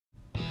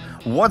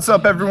What's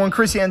up, everyone?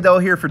 Chris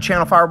Yandel here for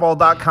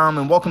Channelfireball.com,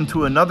 and welcome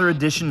to another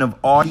edition of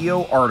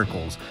Audio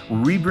Articles,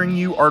 where we bring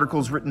you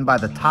articles written by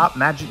the top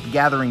Magic the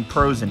Gathering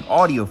pros in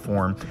audio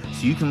form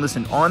so you can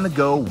listen on the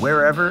go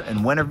wherever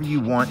and whenever you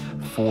want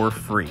for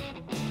free.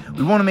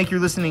 We want to make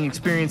your listening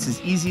experience as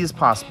easy as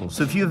possible,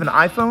 so if you have an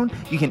iPhone,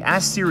 you can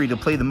ask Siri to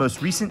play the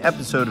most recent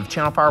episode of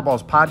Channel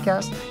Fireball's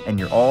podcast, and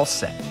you're all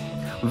set.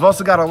 We've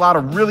also got a lot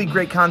of really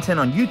great content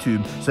on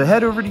YouTube, so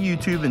head over to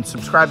YouTube and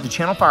subscribe to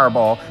Channel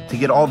Fireball to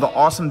get all the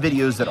awesome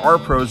videos that our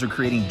pros are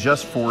creating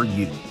just for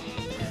you.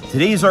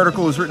 Today's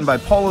article is written by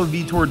Paulo,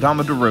 Vitor,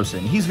 Damo, Rosa,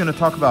 and he's going to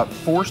talk about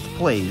forced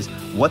plays,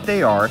 what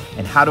they are,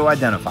 and how to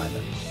identify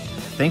them.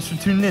 Thanks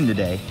for tuning in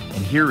today,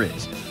 and here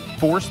is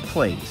Forced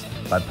Plays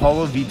by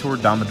Paulo,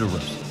 Vitor, Damo,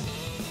 Rosa.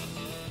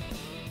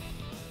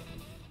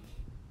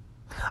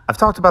 I've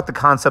talked about the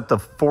concept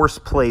of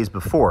forced plays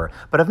before,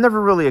 but I've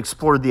never really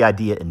explored the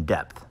idea in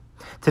depth.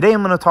 Today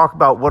I'm going to talk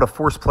about what a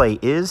forced play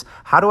is,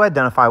 how to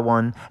identify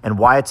one, and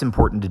why it's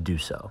important to do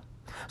so.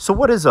 So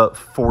what is a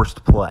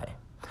forced play?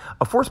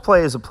 A forced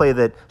play is a play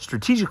that,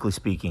 strategically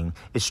speaking,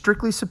 is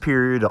strictly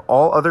superior to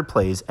all other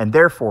plays and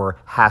therefore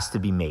has to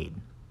be made.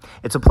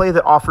 It's a play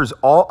that offers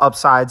all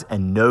upsides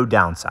and no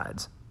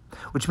downsides,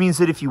 which means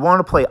that if you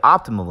want to play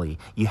optimally,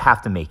 you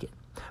have to make it.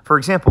 For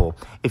example,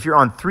 if you're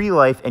on 3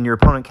 life and your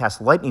opponent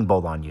casts Lightning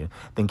Bolt on you,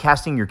 then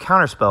casting your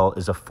counterspell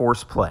is a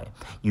forced play.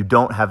 You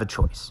don't have a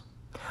choice.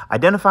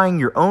 Identifying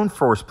your own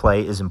forced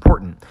play is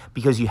important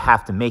because you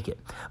have to make it,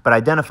 but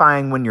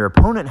identifying when your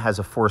opponent has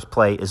a forced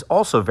play is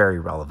also very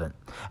relevant,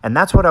 and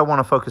that's what I want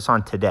to focus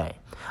on today.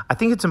 I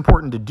think it's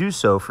important to do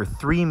so for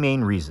 3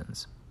 main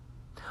reasons.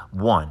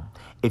 1.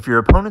 If your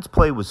opponent's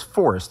play was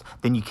forced,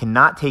 then you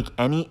cannot take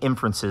any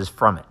inferences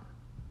from it.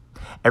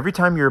 Every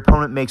time your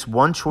opponent makes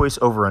one choice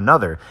over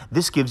another,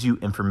 this gives you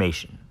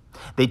information.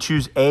 They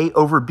choose A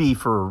over B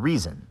for a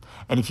reason,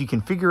 and if you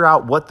can figure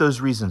out what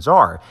those reasons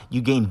are,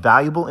 you gain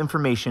valuable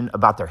information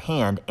about their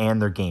hand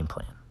and their game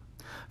plan.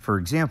 For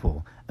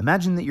example,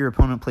 imagine that your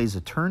opponent plays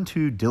a turn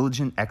 2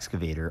 Diligent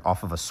Excavator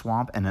off of a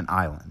swamp and an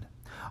island.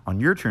 On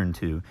your turn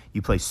 2,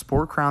 you play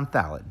Spore Crown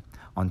Thallid.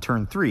 On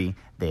turn 3,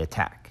 they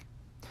attack.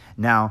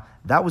 Now,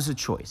 that was a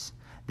choice.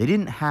 They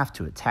didn't have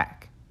to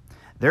attack.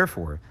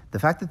 Therefore, the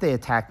fact that they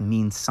attack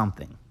means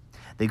something.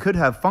 They could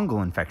have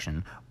fungal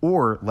infection,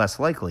 or, less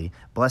likely,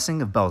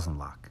 Blessing of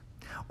Belzenlach.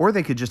 Or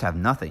they could just have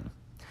nothing.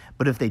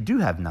 But if they do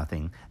have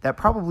nothing, that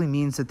probably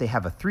means that they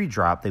have a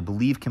 3-drop they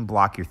believe can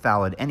block your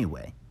Thallid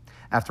anyway.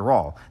 After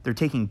all, they're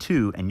taking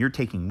 2 and you're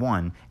taking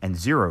 1, and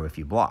 0 if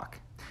you block.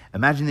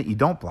 Imagine that you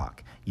don't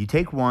block. You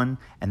take 1,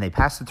 and they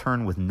pass the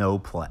turn with no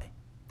play.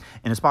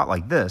 In a spot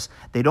like this,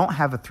 they don't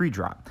have a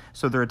 3-drop,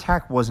 so their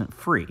attack wasn't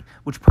free,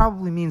 which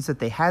probably means that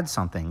they had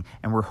something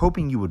and were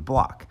hoping you would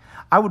block.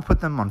 I would put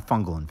them on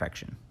fungal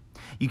infection.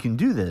 You can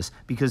do this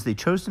because they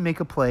chose to make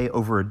a play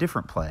over a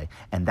different play,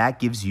 and that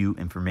gives you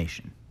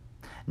information.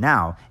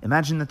 Now,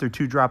 imagine that their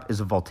 2-drop is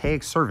a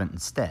Voltaic Servant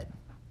instead.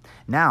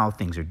 Now,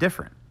 things are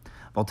different.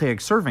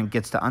 Voltaic Servant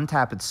gets to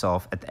untap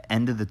itself at the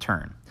end of the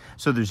turn,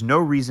 so there's no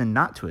reason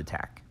not to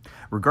attack.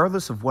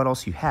 Regardless of what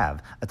else you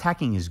have,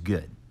 attacking is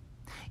good.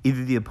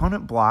 Either the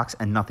opponent blocks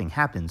and nothing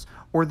happens,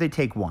 or they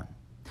take 1.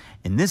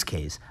 In this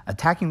case,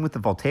 attacking with the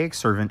Voltaic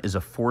Servant is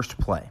a forced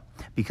play,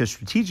 because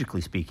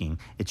strategically speaking,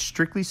 it's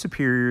strictly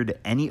superior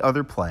to any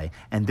other play,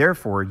 and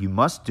therefore you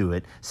must do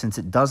it since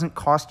it doesn't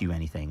cost you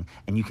anything,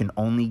 and you can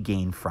only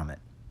gain from it.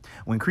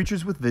 When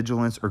creatures with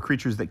vigilance or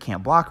creatures that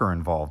can't block are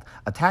involved,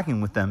 attacking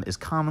with them is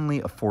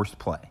commonly a forced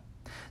play.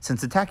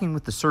 Since attacking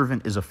with the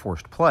Servant is a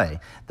forced play,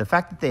 the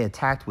fact that they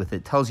attacked with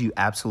it tells you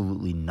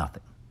absolutely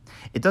nothing.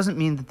 It doesn't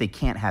mean that they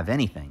can't have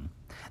anything.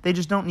 They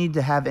just don't need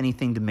to have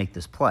anything to make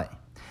this play.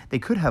 They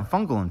could have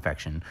fungal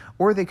infection,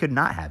 or they could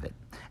not have it,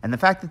 and the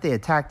fact that they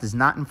attacked does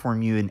not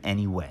inform you in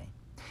any way.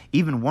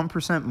 Even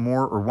 1%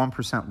 more or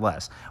 1%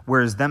 less,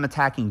 whereas them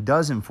attacking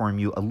does inform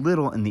you a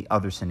little in the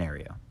other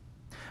scenario.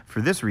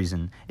 For this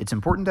reason, it's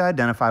important to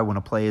identify when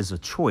a play is a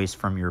choice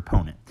from your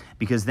opponent,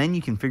 because then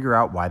you can figure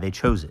out why they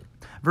chose it,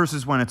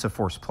 versus when it's a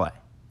forced play.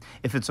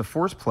 If it's a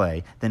forced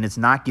play, then it's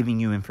not giving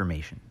you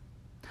information.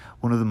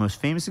 One of the most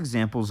famous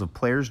examples of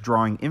players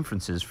drawing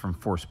inferences from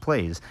forced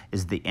plays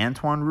is the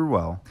Antoine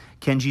Rouel,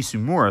 Kenji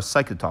Sumura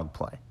Psychotog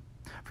play.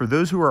 For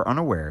those who are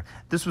unaware,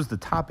 this was the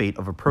top 8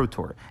 of a Pro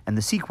Tour, and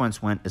the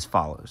sequence went as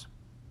follows.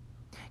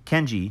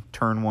 Kenji,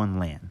 turn 1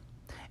 land.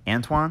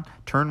 Antoine,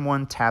 turn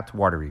 1 tapped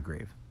Watery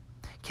Grave.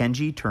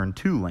 Kenji, turn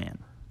 2 land.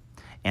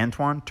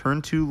 Antoine,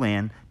 turn 2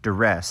 land,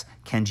 Duress,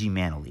 Kenji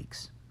Mana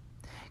Leaks.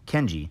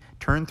 Kenji,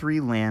 turn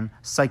 3 land,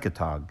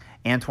 Psychotog,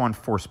 Antoine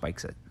Force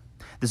Spikes it.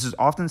 This is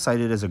often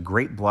cited as a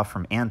great bluff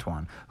from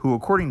Antoine, who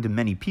according to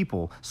many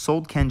people,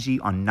 sold Kenji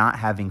on not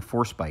having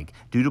Force Spike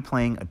due to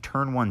playing a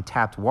turn 1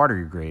 tapped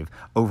Watery Grave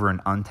over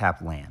an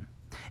untapped land.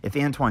 If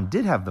Antoine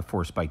did have the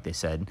Force Spike, they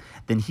said,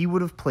 then he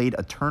would have played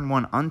a turn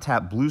 1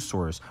 untapped Blue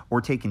Source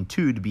or taken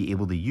 2 to be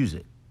able to use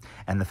it.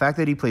 And the fact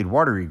that he played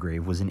Watery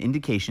Grave was an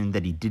indication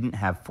that he didn't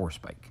have Force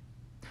Spike.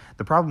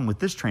 The problem with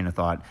this train of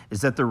thought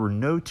is that there were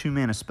no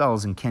 2-mana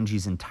spells in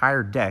Kenji's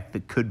entire deck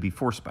that could be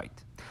Force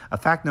Spiked. a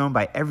fact known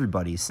by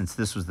everybody since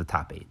this was the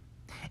top 8.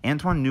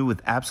 Antoine knew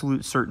with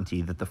absolute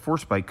certainty that the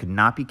Force Spike could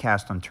not be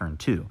cast on turn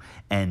 2,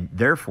 and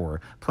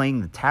therefore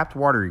playing the tapped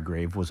Watery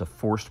Grave was a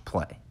forced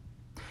play.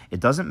 It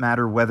doesn't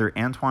matter whether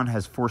Antoine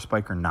has Force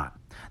Spike or not.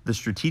 The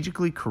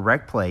strategically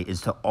correct play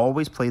is to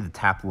always play the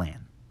tapped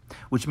land,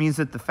 which means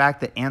that the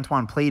fact that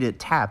Antoine played it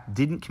tapped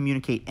didn't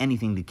communicate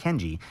anything to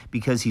Kenji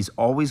because he's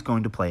always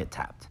going to play it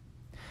tapped.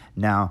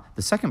 Now,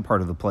 the second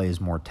part of the play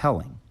is more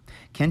telling.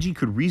 Kenji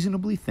could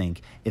reasonably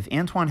think if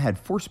Antoine had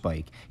Force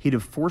Spike, he'd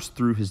have forced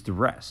through his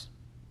duress.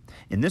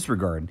 In this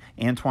regard,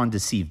 Antoine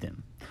deceived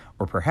him.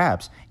 Or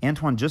perhaps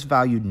Antoine just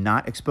valued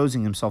not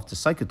exposing himself to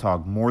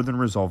Psychotog more than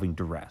resolving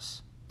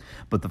duress.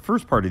 But the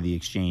first part of the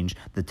exchange,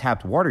 the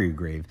tapped Watery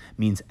Grave,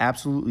 means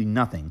absolutely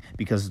nothing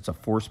because it's a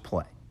forced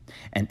play.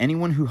 And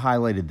anyone who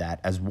highlighted that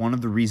as one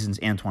of the reasons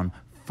Antoine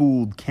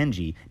fooled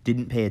Kenji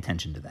didn't pay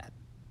attention to that.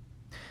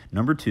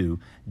 Number 2,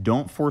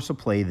 don't force a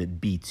play that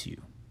beats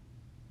you.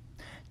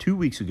 2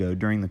 weeks ago,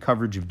 during the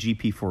coverage of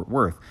GP Fort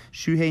Worth,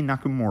 Shuhei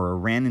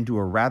Nakamura ran into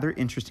a rather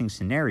interesting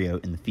scenario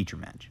in the feature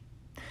match.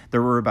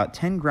 There were about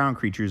 10 ground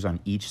creatures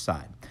on each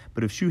side,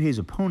 but if Shuhei's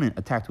opponent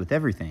attacked with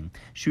everything,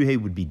 Shuhei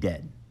would be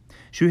dead.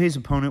 Shuhei's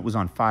opponent was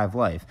on 5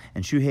 life,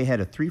 and Shuhei had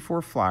a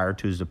 3/4 flyer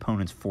to his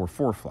opponent's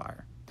 4/4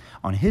 flyer.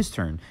 On his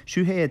turn,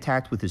 Shuhei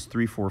attacked with his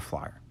 3/4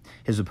 flyer.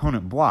 His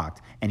opponent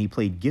blocked, and he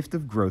played Gift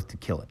of Growth to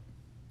kill it.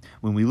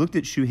 When we looked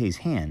at Shuhei's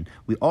hand,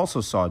 we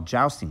also saw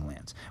Jousting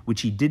Lance,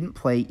 which he didn't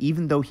play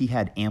even though he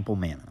had ample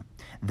mana.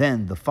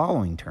 Then, the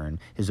following turn,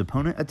 his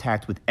opponent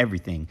attacked with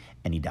everything,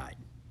 and he died.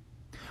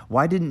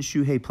 Why didn't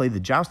Shuhei play the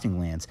Jousting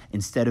Lance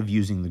instead of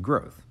using the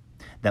Growth?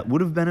 That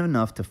would have been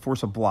enough to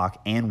force a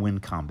block and win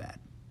combat.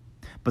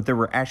 But there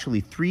were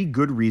actually 3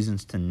 good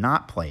reasons to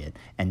not play it,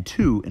 and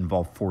 2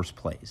 involve forced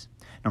plays.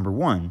 Number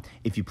 1,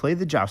 if you play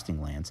the Jousting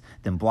Lance,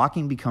 then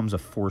blocking becomes a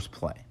forced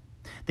play.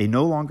 They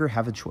no longer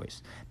have a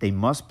choice. They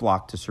must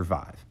block to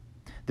survive.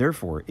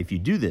 Therefore, if you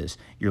do this,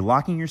 you're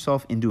locking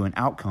yourself into an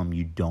outcome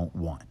you don't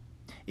want.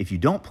 If you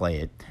don't play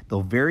it,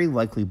 they'll very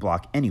likely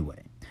block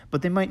anyway,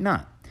 but they might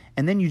not,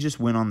 and then you just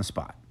win on the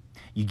spot.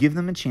 You give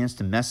them a chance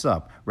to mess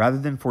up rather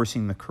than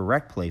forcing the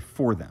correct play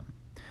for them.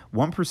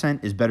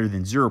 1% is better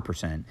than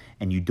 0%,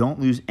 and you don't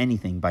lose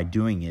anything by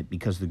doing it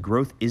because the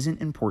growth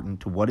isn't important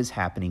to what is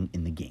happening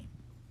in the game.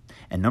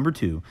 And number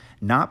 2,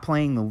 not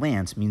playing the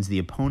Lance means the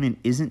opponent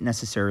isn't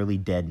necessarily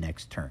dead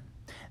next turn.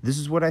 This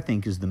is what I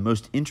think is the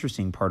most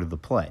interesting part of the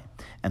play,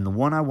 and the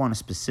one I want to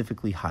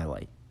specifically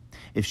highlight.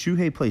 If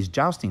Shuhei plays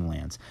Jousting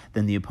Lance,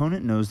 then the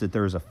opponent knows that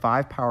there is a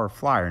 5-power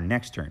flyer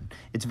next turn.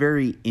 It's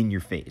very in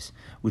your face,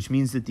 which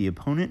means that the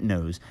opponent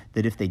knows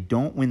that if they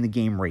don't win the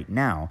game right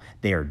now,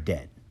 they are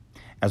dead.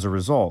 As a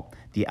result,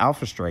 the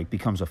Alpha Strike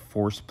becomes a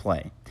forced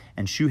play,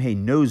 and Shuhei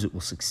knows it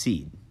will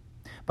succeed.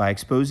 By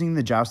exposing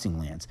the Jousting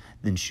Lance,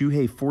 then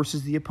Shuhei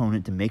forces the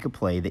opponent to make a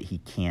play that he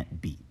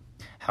can't beat.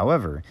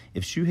 However,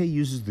 if Shuhei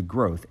uses the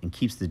Growth and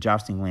keeps the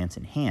Jousting Lance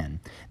in hand,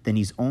 then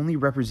he's only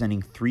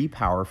representing 3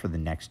 power for the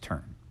next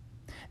turn.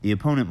 The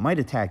opponent might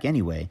attack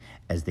anyway,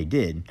 as they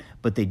did,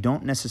 but they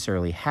don't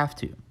necessarily have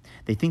to.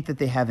 They think that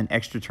they have an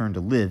extra turn to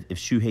live if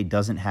Shuhei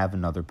doesn't have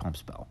another pump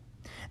spell.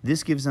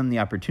 This gives them the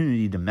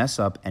opportunity to mess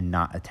up and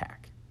not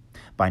attack.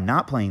 By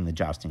not playing the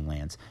Jousting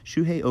Lance,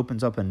 Shuhei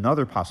opens up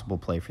another possible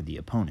play for the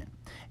opponent,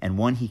 and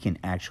one he can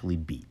actually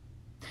beat.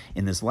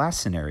 In this last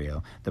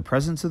scenario, the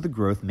presence of the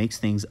Growth makes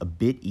things a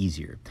bit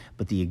easier,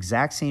 but the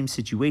exact same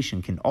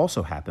situation can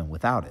also happen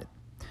without it.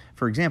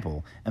 For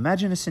example,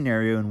 imagine a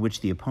scenario in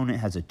which the opponent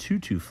has a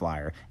 2/2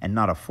 flyer and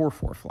not a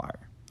 4/4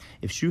 flyer.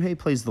 If Shuhei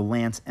plays the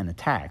Lance and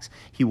attacks,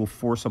 he will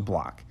force a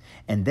block,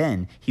 and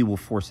then he will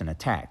force an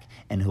attack,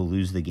 and he'll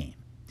lose the game.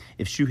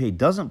 If Shuhei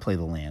doesn't play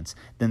the Lance,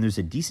 then there's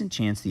a decent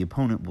chance the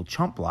opponent will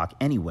chump block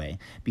anyway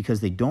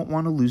because they don't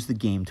want to lose the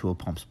game to a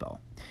pump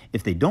spell.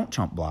 If they don't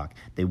chump block,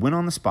 they win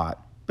on the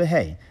spot, but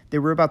hey, they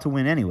were about to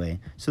win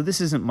anyway, so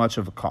this isn't much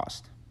of a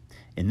cost.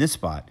 In this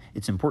spot,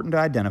 it's important to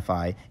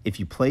identify if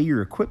you play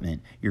your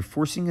equipment, you're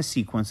forcing a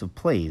sequence of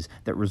plays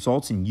that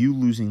results in you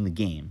losing the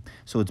game,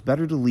 so it's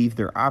better to leave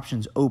their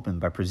options open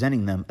by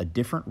presenting them a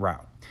different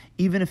route,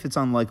 even if it's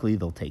unlikely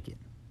they'll take it.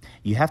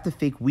 You have to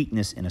fake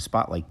weakness in a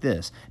spot like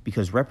this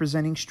because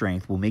representing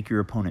strength will make your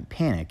opponent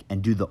panic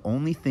and do the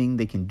only thing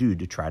they can do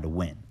to try to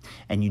win,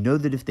 and you know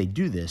that if they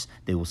do this,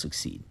 they will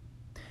succeed.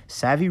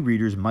 Savvy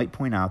readers might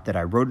point out that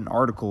I wrote an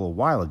article a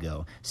while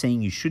ago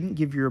saying you shouldn't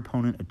give your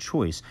opponent a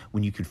choice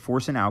when you could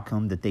force an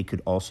outcome that they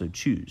could also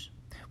choose,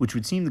 which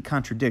would seem to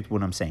contradict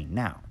what I'm saying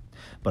now.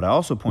 But I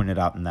also pointed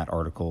out in that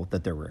article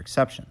that there were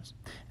exceptions,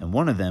 and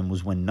one of them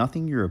was when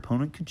nothing your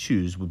opponent could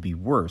choose would be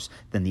worse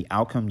than the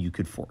outcome you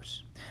could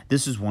force.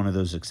 This is one of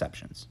those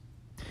exceptions.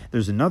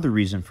 There's another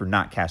reason for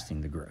not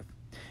casting the Growth.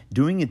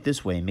 Doing it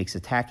this way makes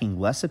attacking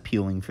less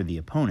appealing for the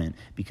opponent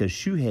because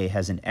Shuhei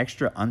has an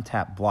extra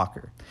untapped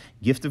blocker.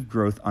 Gift of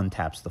Growth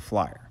untaps the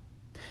flyer.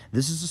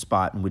 This is a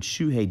spot in which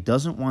Shuhei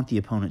doesn't want the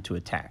opponent to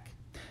attack,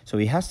 so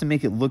he has to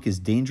make it look as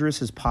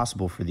dangerous as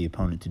possible for the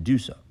opponent to do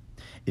so.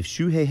 If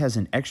Shuhei has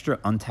an extra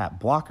untapped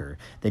blocker,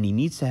 then he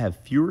needs to have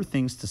fewer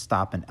things to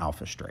stop an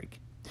Alpha Strike.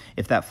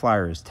 If that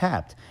flyer is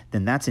tapped,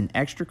 then that's an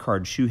extra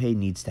card Shuhei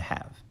needs to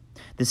have.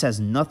 This has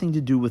nothing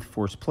to do with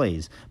forced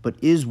plays, but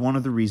is one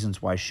of the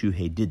reasons why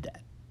Shuhei did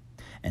that.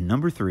 And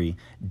number 3,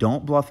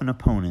 don't bluff an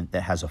opponent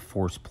that has a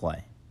forced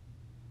play.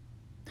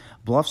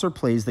 Bluffs are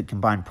plays that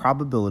combine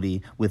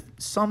probability with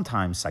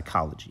sometimes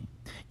psychology.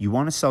 You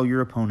want to sell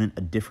your opponent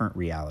a different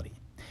reality,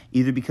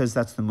 either because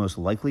that's the most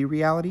likely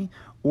reality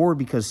or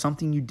because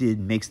something you did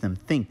makes them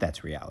think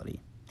that's reality.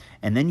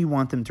 And then you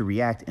want them to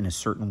react in a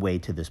certain way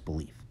to this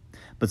belief.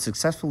 But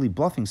successfully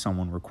bluffing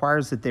someone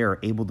requires that they are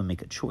able to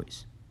make a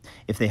choice.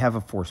 If they have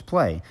a forced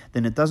play,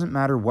 then it doesn't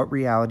matter what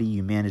reality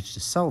you manage to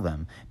sell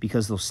them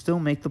because they'll still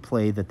make the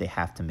play that they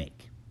have to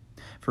make.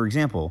 For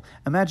example,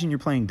 imagine you're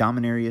playing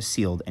Dominaria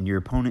sealed and your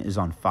opponent is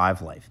on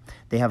 5 life.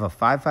 They have a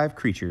 5/5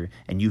 creature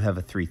and you have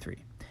a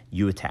 3/3.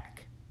 You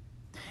attack.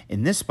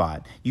 In this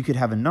spot, you could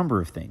have a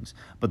number of things,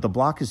 but the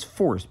block is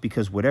forced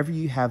because whatever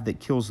you have that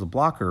kills the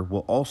blocker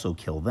will also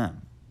kill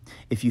them.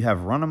 If you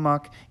have Run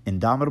Amok,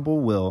 Indomitable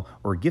Will,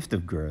 or Gift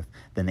of Growth,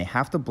 then they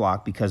have to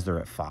block because they're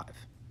at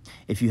 5.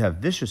 If you have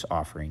Vicious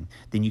Offering,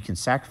 then you can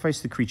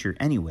sacrifice the creature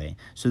anyway,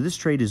 so this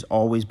trade is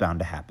always bound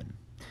to happen.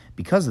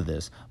 Because of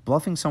this,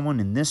 bluffing someone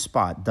in this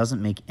spot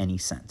doesn't make any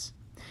sense.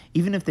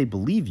 Even if they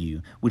believe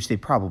you, which they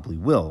probably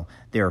will,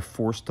 they are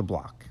forced to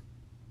block.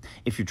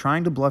 If you're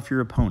trying to bluff your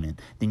opponent,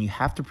 then you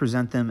have to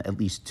present them at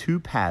least 2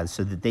 paths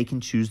so that they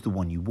can choose the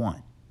one you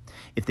want.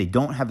 If they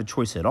don't have a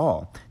choice at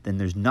all, then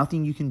there's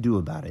nothing you can do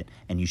about it,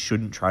 and you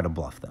shouldn't try to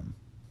bluff them.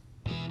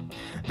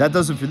 That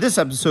does it for this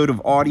episode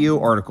of Audio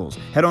Articles.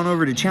 Head on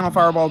over to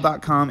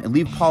channelfireball.com and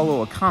leave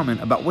Paulo a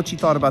comment about what you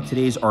thought about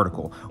today's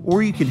article,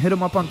 or you can hit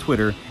him up on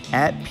Twitter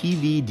at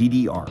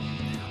PVDDR.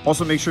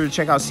 Also, make sure to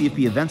check out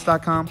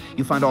CFPEvents.com.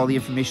 You'll find all the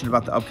information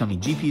about the upcoming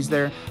GPs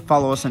there.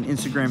 Follow us on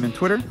Instagram and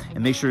Twitter,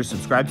 and make sure to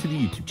subscribe to the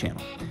YouTube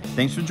channel.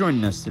 Thanks for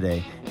joining us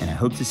today, and I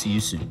hope to see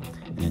you soon.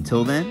 And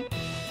until then,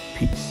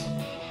 peace.